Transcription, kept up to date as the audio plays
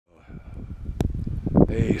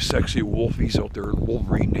Hey, sexy wolfies out there in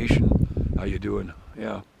Wolverine Nation. How you doing?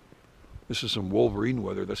 Yeah, this is some Wolverine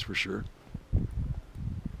weather, that's for sure.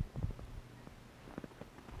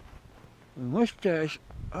 Mustache.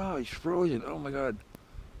 Oh, he's frozen. Oh my god.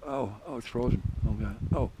 Oh, it's frozen. Oh god.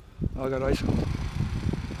 Oh, I got ice.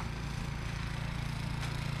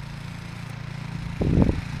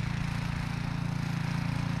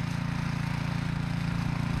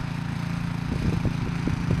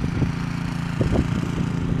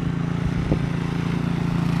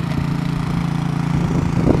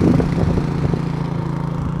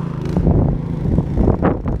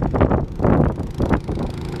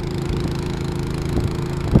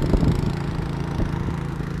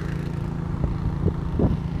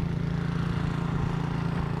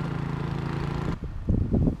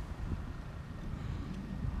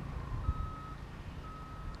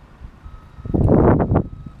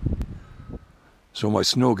 So my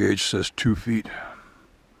snow gauge says 2 feet.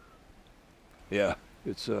 Yeah,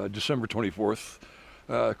 it's December 24th,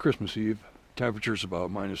 Christmas Eve. Temperature's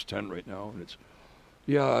about -10 right now, and it's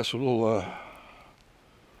a little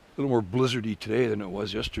more blizzardy today than it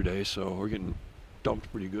was yesterday. So we're getting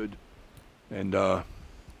dumped pretty good. And the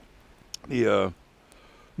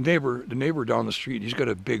neighbor down the street, he's got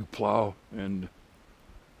a big plow, and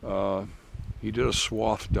uh, he did a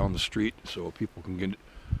swath down the street so people can get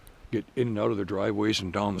in and out of their driveways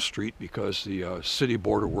and down the street, because the city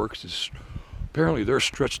board of works is apparently they're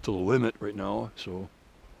stretched to the limit right now. So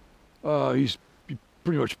he's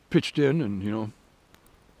pretty much pitched in and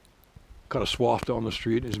cut a swath down the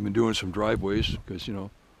street. He's been doing some driveways because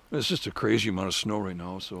it's just a crazy amount of snow right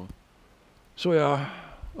now. So yeah,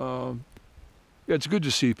 yeah, it's good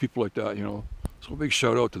to see people like that. So a big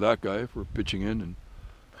shout out to that guy for pitching in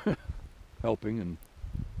and helping.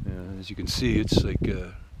 And as you can see, it's like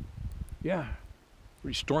yeah,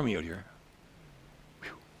 pretty stormy out here.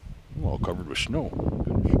 Whew. I'm all covered with snow.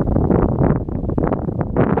 Goodness.